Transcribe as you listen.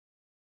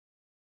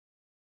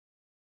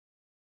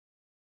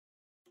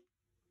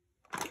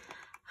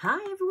Hi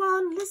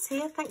everyone, Liz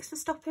here, thanks for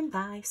stopping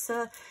by.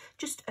 So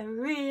just a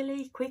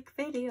really quick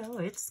video,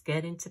 it's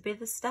getting to be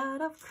the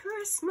start of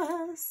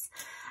Christmas.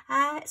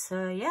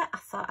 So yeah, I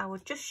thought I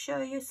would just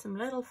show you some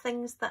little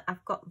things that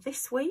I've got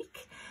this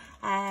week.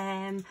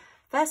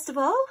 First of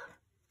all,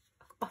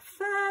 my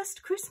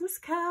first Christmas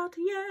card,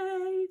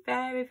 yay,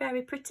 very,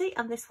 very pretty.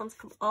 And this one's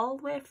come all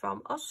the way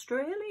from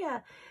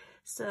Australia.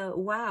 So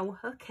wow,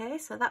 okay,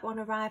 so that one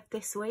arrived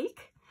this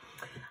week.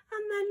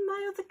 And then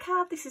my other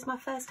card, this is my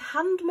first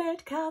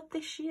handmade card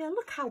this year.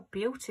 Look how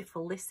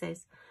beautiful this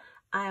is.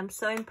 I am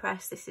so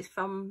impressed. This is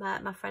from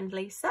my friend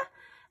Lisa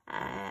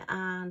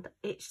and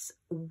it's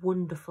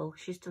wonderful.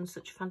 She's done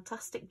such a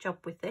fantastic job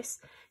with this.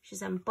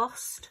 She's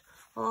embossed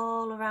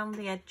all around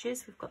the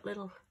edges. We've got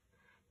little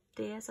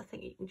deers. I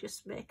think you can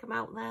just make them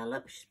out there.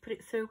 Look, she's put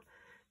it through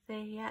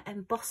the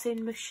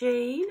embossing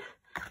machine.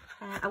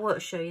 I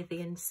won't show you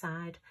the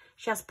inside.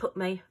 She has put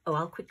me, oh,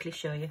 I'll quickly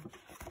show you.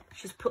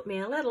 She's put me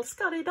a little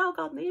Scotty dog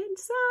on the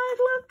inside.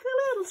 Look, a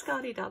little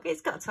Scotty dog. It's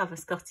got to have a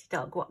Scotty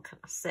dog. What can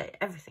I say?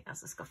 Everything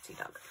has a Scotty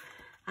dog.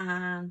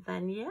 And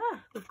then, yeah,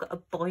 we've got a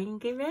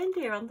boingy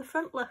reindeer on the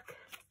front, look.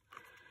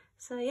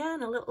 So, yeah,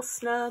 and a little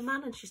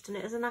snowman. And she's done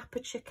it as an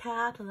aperture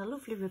card and a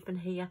lovely ribbon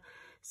here.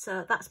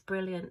 So that's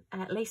brilliant.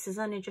 Lisa's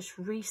only just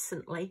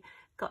recently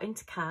got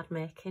into card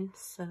making.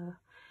 So,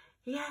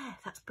 yeah,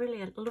 that's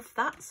brilliant. Love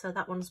that. So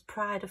that one's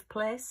pride of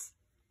place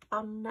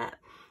on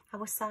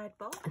our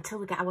sideboard until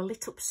we get our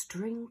lit up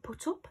string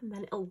put up, and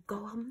then it'll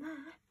go on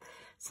there.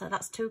 So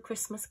that's 2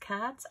 Christmas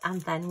cards,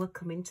 and then we're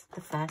coming to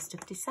the 1st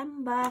of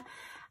December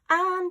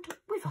and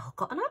we've all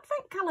got an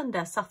advent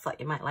calendar, so I thought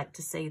you might like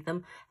to see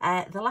them.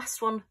 The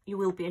last one you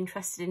will be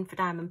interested in for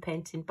diamond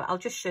painting, but I'll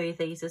just show you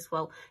these as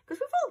well because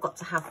we've all got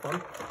to have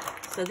one.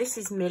 So this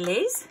is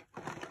Millie's.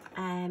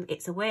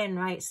 It's a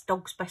Wainwright's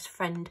Dog's Best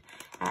Friend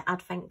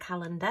advent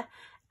calendar,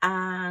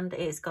 and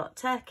it's got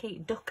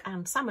turkey, duck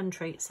and salmon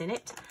treats in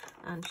it,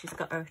 and she's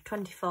got her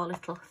 24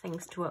 little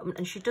things to open.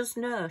 And she does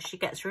know, she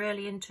gets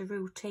really into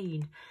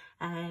routine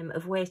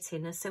of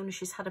waiting. As soon as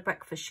she's had a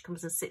breakfast, she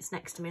comes and sits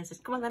next to me and says,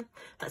 come on then,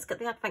 let's get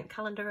the advent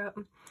calendar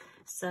open.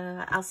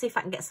 So I'll see if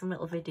I can get some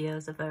little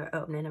videos of her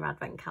opening her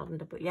advent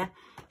calendar. But yeah,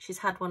 she's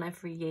had one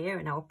every year,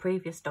 and our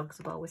previous dogs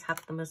have always had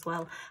them as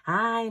well.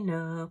 I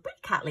know, but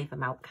you can't leave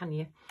them out, can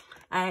you?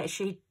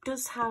 She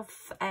does have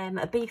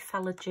a beef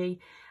allergy,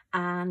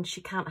 and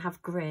she can't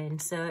have grain,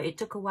 so it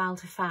took a while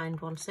to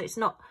find one. So it's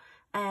not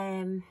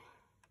the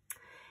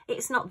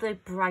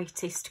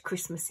brightest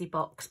Christmassy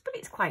box, but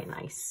it's quite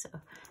nice. So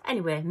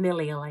anyway,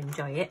 Millie will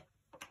enjoy it.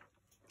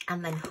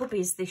 And then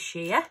hubby's this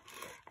year,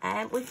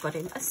 we've got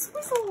him a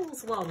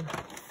Swizzles one,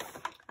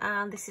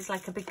 and this is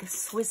like a big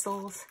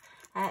Swizzles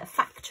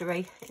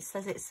factory. It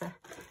says it's a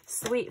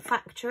sweet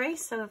factory,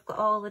 so we've got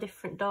all the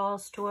different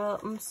doors to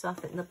open. So I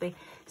think there'll be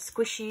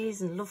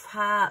squishies and love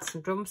hearts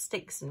and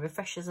drumsticks and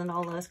refreshers and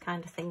all those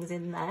kind of things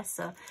in there,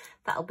 so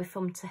that'll be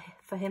fun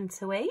for him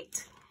to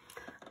eat.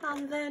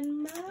 And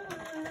then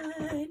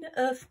mine,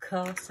 of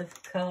course,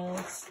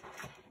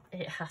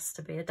 it has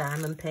to be a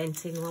diamond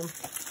painting one,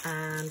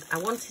 and I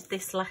wanted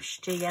this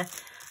last year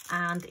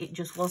and it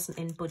just wasn't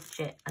in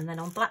budget, and then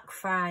on Black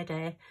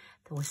Friday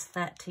there was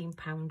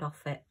 £13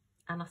 off it.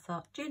 And I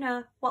thought, do you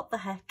know, what the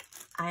heck,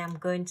 I am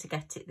going to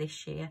get it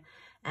this year.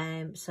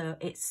 So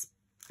it's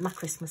my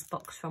Christmas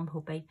box from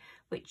hubby,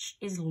 which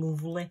is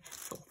lovely.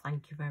 So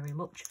thank you very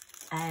much.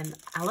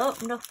 I'll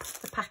open up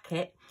the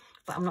packet,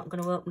 but I'm not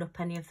going to open up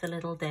any of the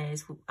little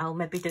days. I'll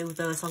maybe do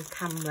those on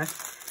camera. This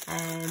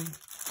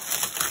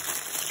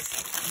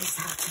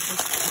out of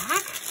this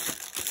bag.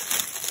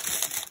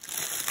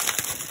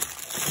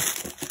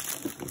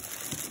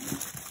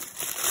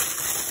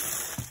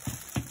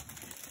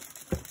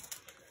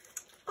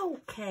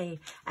 Okay,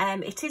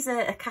 it is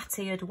a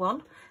Cateared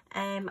one.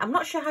 I'm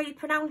not sure how you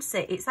pronounce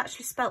it. It's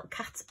actually spelt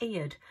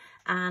Cateared,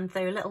 and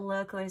their little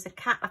logo is a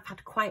cat. I've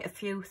had quite a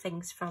few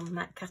things from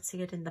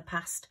Cateared in the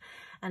past,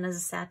 and as I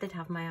said, I did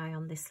have my eye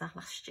on this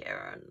last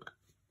year. And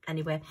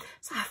anyway,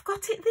 so I've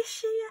got it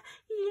this year,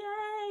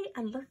 yay!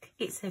 And look,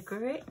 it's a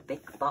great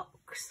big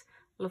box,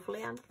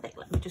 lovely and thick.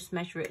 Let me just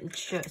measure it and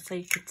show it so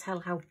you can tell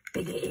how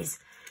big it is.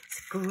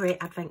 It's a great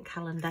advent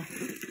calendar.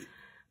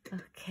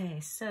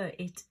 Okay, so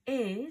it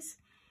is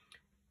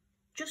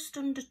just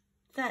under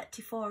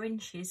 34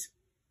 inches,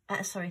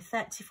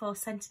 34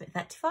 centimetres,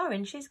 34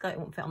 inches, God, it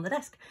won't fit on the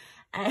desk,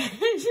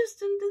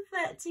 just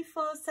under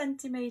 34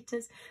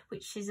 centimetres,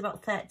 which is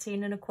about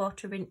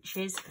 13¼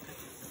 inches,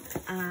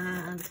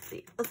 and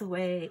the other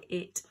way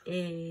it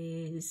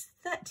is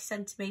 30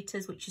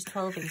 centimetres, which is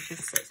 12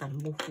 inches, so it's a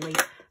lovely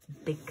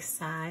big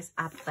size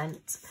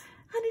advent,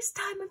 and it's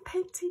diamond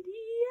painted,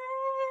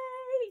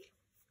 yay!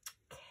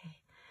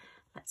 Okay,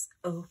 let's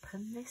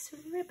open this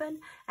ribbon.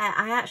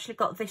 I actually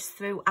got this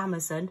through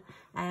Amazon.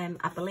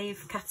 I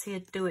believe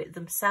Cateared do it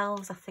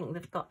themselves. I think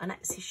they've got an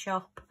Etsy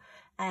shop.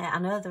 I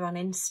know they're on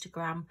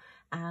Instagram,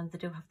 and they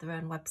do have their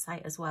own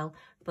website as well.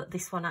 But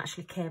this one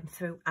actually came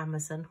through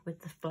Amazon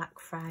with the Black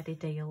Friday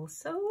deal.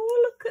 So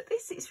look at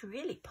this. It's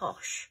really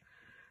posh.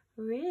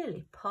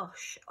 Really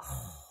posh.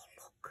 Oh,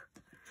 look.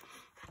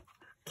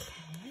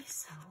 Okay,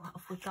 so what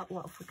have we got?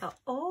 What have we got?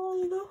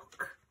 Oh,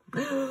 look.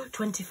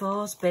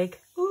 24's big.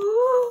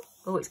 Ooh.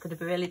 Oh, it's going to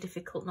be really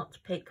difficult not to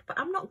pick, but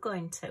I'm not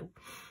going to.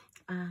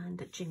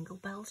 And jingle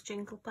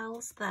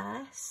bells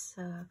there.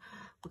 So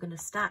we're going to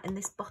start in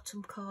this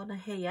bottom corner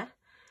here.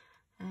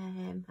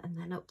 And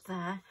then up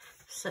there.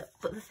 So,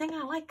 but the thing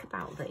I like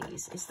about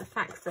these is the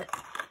fact that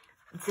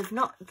they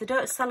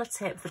don't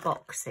sellotape the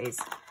boxes.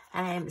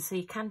 So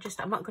you can just,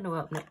 I'm not going to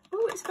open it.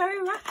 Oh, it's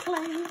very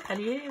rattling. Can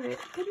you hear it?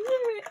 Can you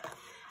hear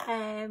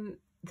it?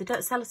 They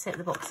don't sellotape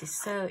the boxes,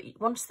 so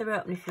once they're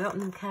open, if you open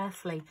them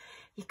carefully,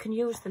 you can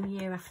use them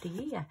year after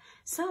year.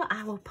 So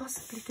I will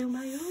possibly do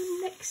my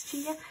own next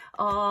year,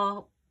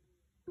 or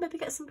maybe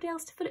get somebody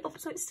else to fill it up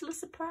so it's still a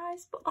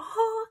surprise. But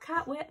oh,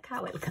 can't wait,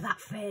 can't wait. Look at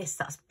that face,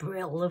 that's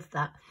brilliant, love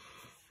that.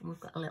 And we've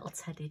got a little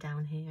teddy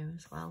down here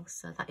as well,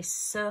 so that is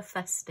so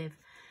festive.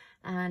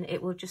 And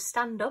it will just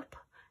stand up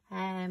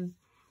on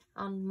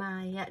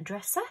my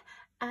dresser,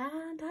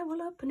 and I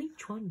will open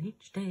each one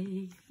each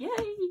day. Yay!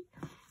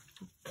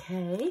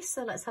 Okay,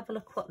 so let's have a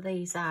look what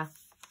these are.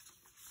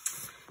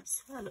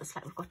 So it looks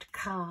like we've got a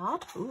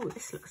card. Ooh,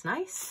 this looks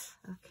nice.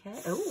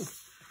 Okay.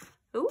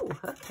 Ooh,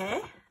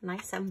 okay.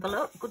 Nice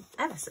envelope. Good,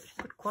 ever such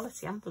a good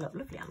quality envelope.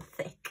 Lovely and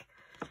thick.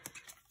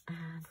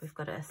 And we've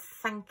got a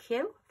thank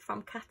you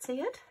from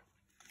Cateared.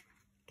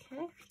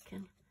 Okay, if you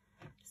can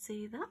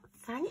see that.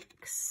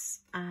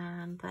 Thanks.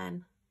 And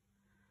then,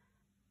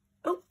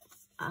 oh,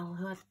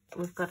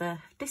 we've got a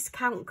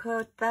discount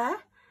code there.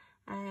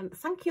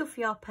 Thank you for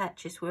your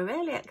purchase. We're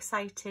really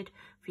excited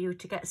for you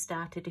to get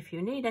started. If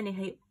you need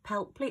any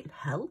help, please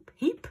help,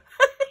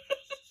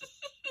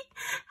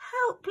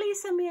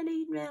 please send me an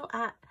email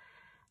at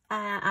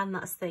and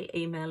that's the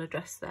email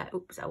address there.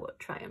 Oops, I won't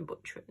try and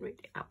butcher it and read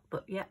it out,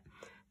 but yeah,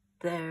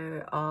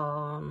 they're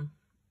on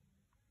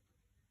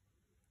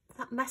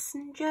that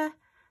Messenger.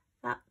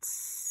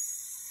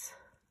 That's,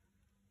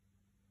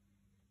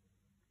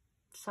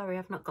 sorry,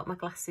 I've not got my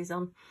glasses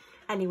on.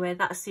 Anyway,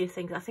 that's the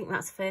thing. I think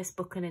that's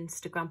Facebook and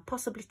Instagram,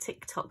 possibly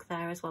TikTok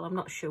there as well. I'm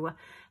not sure.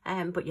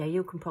 But yeah,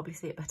 you can probably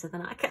see it better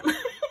than I can.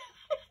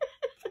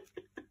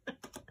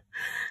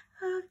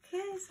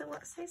 Okay, so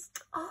what's this?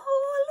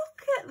 Oh,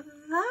 look at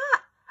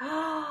that.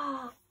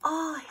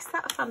 Oh, is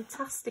that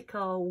fantastic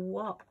or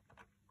what?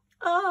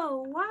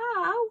 Oh,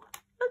 wow.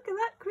 Look at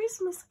that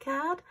Christmas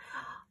card.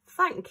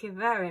 Thank you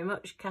very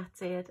much,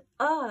 Cateared.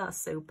 Oh, that's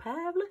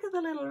superb. Look at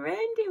the little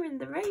reindeer in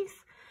the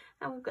wreath.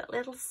 And we've got a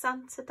little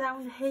Santa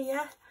down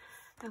here.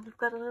 And we've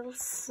got a little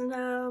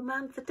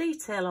snowman. The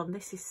detail on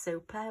this is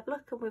superb.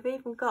 Look, and we've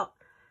even got,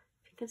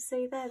 if you can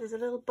see there's a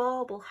little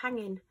bauble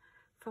hanging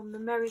from the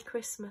Merry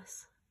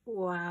Christmas.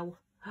 Wow.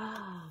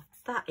 Oh,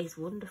 that is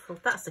wonderful.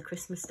 That's a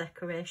Christmas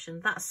decoration.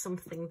 That's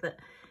something that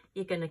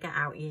you're going to get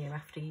out year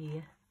after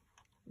year.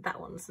 That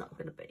one's not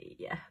going to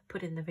be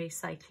put in the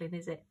recycling,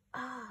 is it?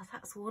 Oh,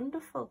 that's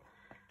wonderful.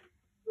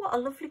 What a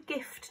lovely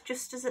gift,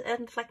 just as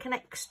like an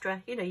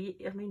extra, you know.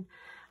 I mean,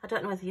 I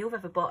don't know whether you've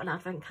ever bought an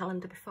advent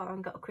calendar before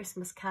and got a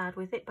Christmas card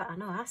with it, but I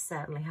know I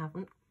certainly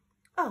haven't.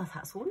 Oh,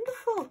 that's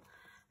wonderful.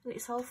 And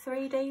it's all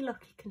 3D,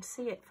 look, you can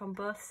see it from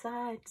both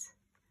sides.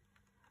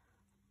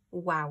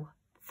 Wow,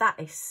 that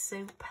is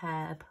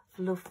superb.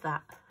 Love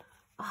that.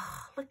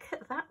 Oh, look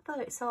at that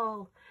though, it's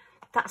all,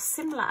 that's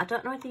similar. I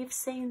don't know whether you've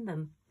seen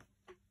them.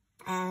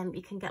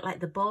 You can get like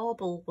the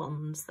bauble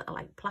ones that are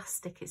like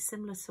plastic. It's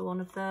similar to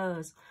one of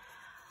those.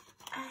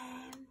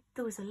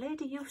 There was a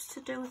lady used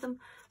to do them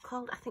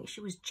called, I think she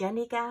was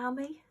Jenny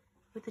Garmy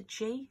with a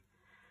G,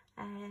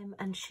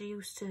 and she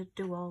used to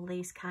do all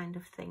these kind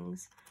of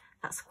things.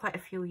 That's quite a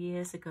few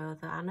years ago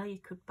though. I know you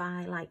could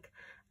buy like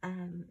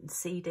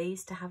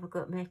CDs to have a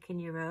go at making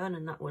your own,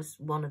 and that was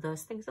one of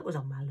those things that was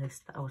on my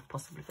list that I was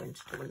possibly going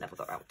to do and never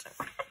got around to.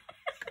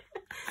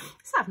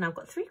 So I've now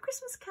got 3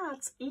 Christmas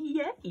cards.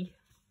 Yay!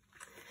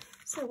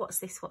 So what's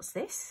this? What's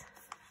this?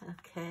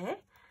 Okay.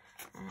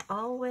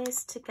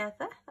 Always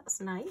together. That's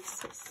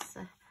nice. It's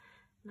a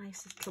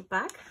nice little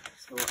bag.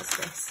 So what's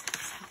this?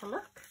 Let's have a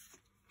look.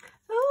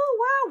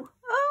 Oh, wow.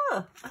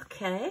 Oh,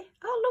 okay.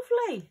 Oh,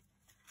 lovely.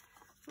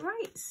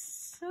 Right.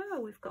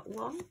 So we've got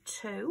 1,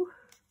 2.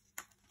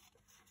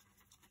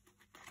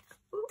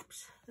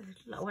 Oops.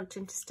 Not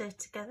wanting to stay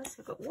together. So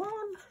we've got 1,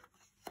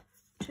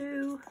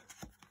 2,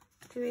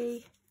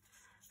 3,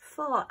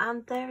 4.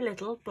 And they're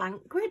little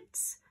blank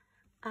grids.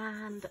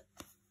 And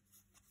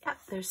yeah,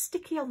 they're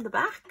sticky on the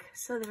back,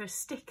 so they're a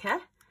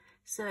sticker.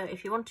 So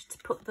if you wanted to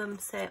put them,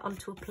 say,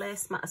 onto a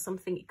placemat or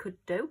something, you could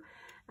do.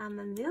 And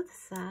then the other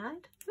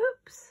side,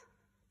 oops,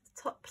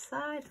 the top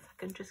side, if I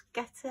can just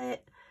get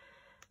it.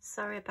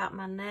 Sorry about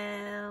my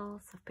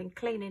nails. I've been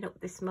cleaning up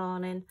this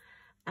morning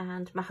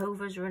and my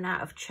hoover's run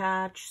out of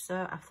charge.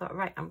 So I thought,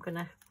 right, I'm going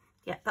to,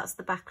 yeah, that's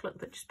the back look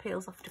that just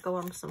peels off to go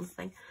on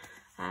something.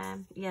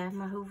 Yeah,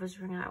 my hoover's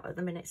run out at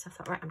the minute, so I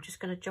thought, right, I'm just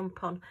going to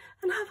jump on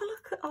and have a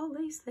look at all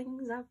these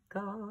things I've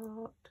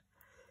got.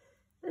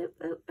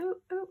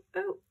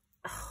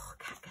 Oh,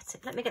 can't get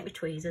it. Let me get my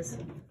tweezers.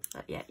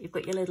 But yeah, you've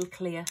got your little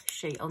clear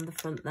sheet on the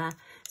front there.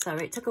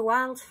 Sorry, it took a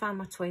while to find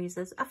my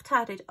tweezers. I've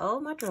tidied all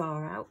my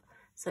drawer out,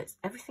 So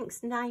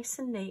everything's nice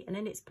and neat and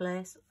in its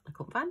place. I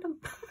couldn't find them.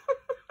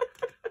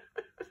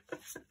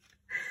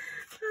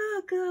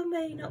 Oh, God,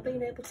 me not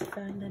being able to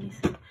find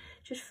anything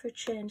just for a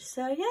change.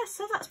 So, yeah,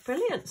 so that's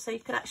brilliant. So you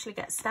could actually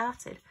get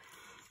started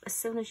as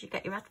soon as you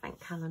get your advent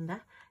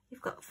calendar.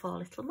 You've got 4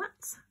 little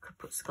mats. I could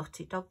put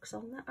Scotty dogs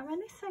on that or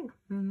anything.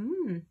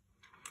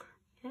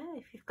 Yeah,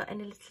 if you've got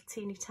any little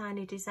teeny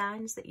tiny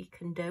designs that you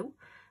can do,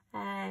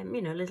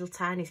 you know, little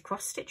tiny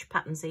cross-stitch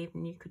patterns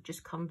even, you could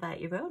just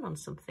convert your own on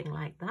something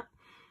like that.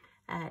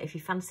 If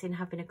you're fancying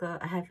having a go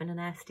at a heaven and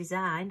earth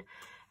design,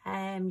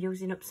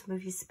 using up some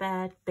of your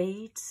spare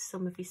beads,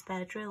 some of your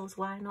spare drills,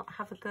 why not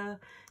have a go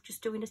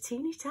just doing a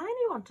teeny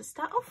tiny one to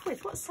start off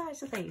with? What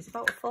size are these?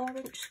 About a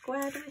 4-inch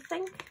square, do we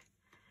think?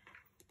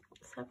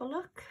 Let's have a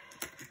look.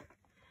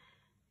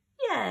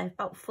 Yeah,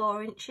 about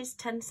 4 inches,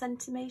 10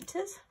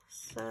 centimetres.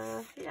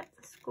 So, yeah,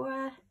 the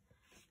square.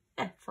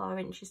 Yeah, 4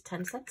 inches,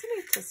 10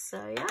 centimetres.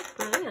 So, yeah,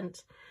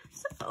 brilliant.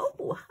 So,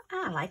 oh,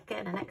 I like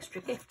getting an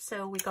extra gift.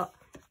 So, we got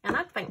an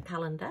advent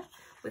calendar,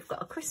 we've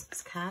got a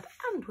Christmas card,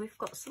 and we've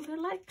got some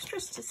little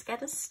extras to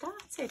get us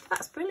started.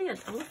 That's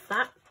brilliant. I love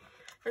that.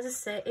 As I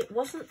say, it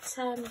wasn't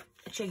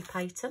a cheap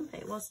item.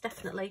 It was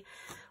definitely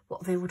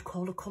what they would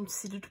call a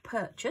considered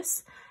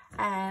purchase.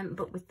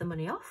 But with the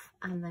money off,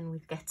 and then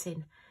with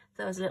getting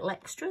those little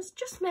extras,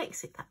 just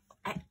makes it that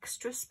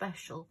extra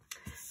special.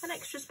 An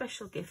extra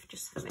special gift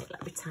just for me.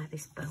 Let me tie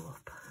this bow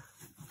up.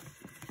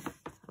 I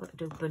won't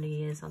do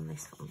bunny ears on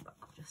this one, but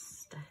I'll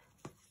just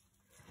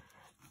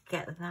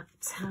get that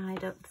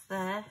tied up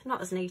there. Not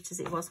as neat as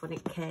it was when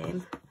it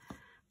came,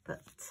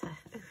 but there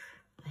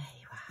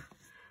you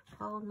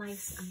are. All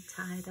nice and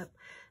tied up.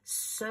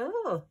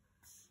 So,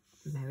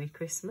 Merry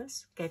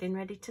Christmas. Getting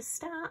ready to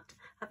start.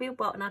 Have you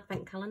bought an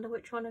advent calendar?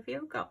 Which one have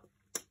you got?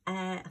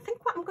 I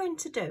think what I'm going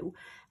to do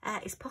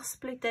is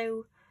possibly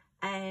do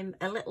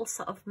a little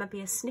sort of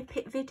maybe a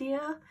snippet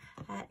video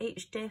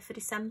each day for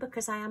December,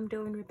 because I am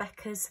doing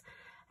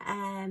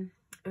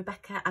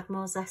Rebecca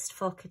Admore Zest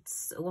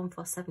 4Kids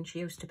 147, she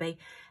used to be,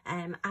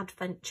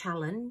 Advent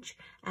Challenge,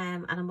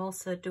 and I'm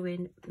also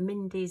doing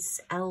Mindy's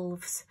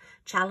Elves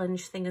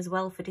Challenge thing as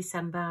well for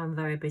December. I'm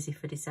very busy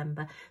for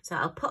December, so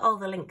I'll put all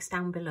the links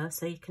down below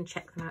so you can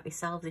check them out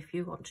yourselves if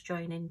you want to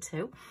join in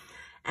too.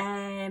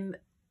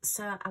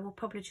 So I will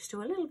probably just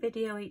do a little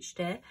video each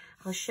day.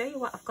 I'll show you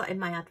what I've got in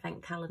my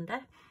advent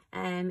calendar.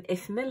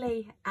 If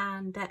Millie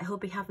and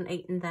hubby haven't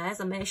eaten theirs,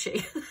 I may show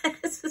you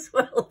theirs as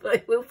well, but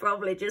it will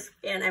probably just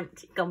be an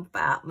empty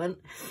compartment.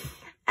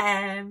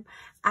 And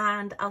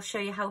I'll show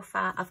you how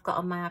far I've got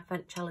on my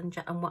advent challenge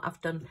and what I've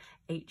done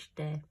each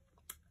day.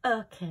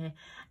 Okay,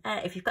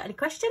 if you've got any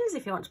questions,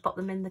 if you want to pop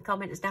them in the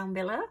comments down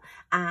below,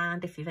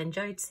 and if you've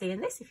enjoyed seeing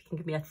this, if you can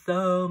give me a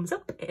thumbs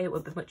up, it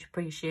would be much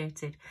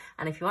appreciated.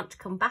 And if you want to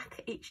come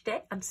back each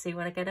day and see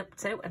what I get up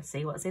to and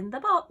see what's in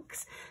the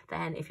box,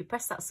 then if you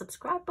press that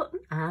subscribe button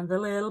and the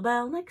little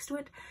bell next to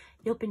it,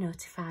 you'll be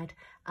notified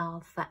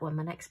of that when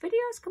my next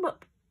videos come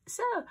up.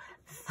 So,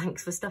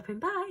 thanks for stopping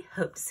by.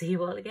 Hope to see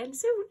you all again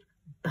soon.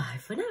 Bye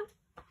for now.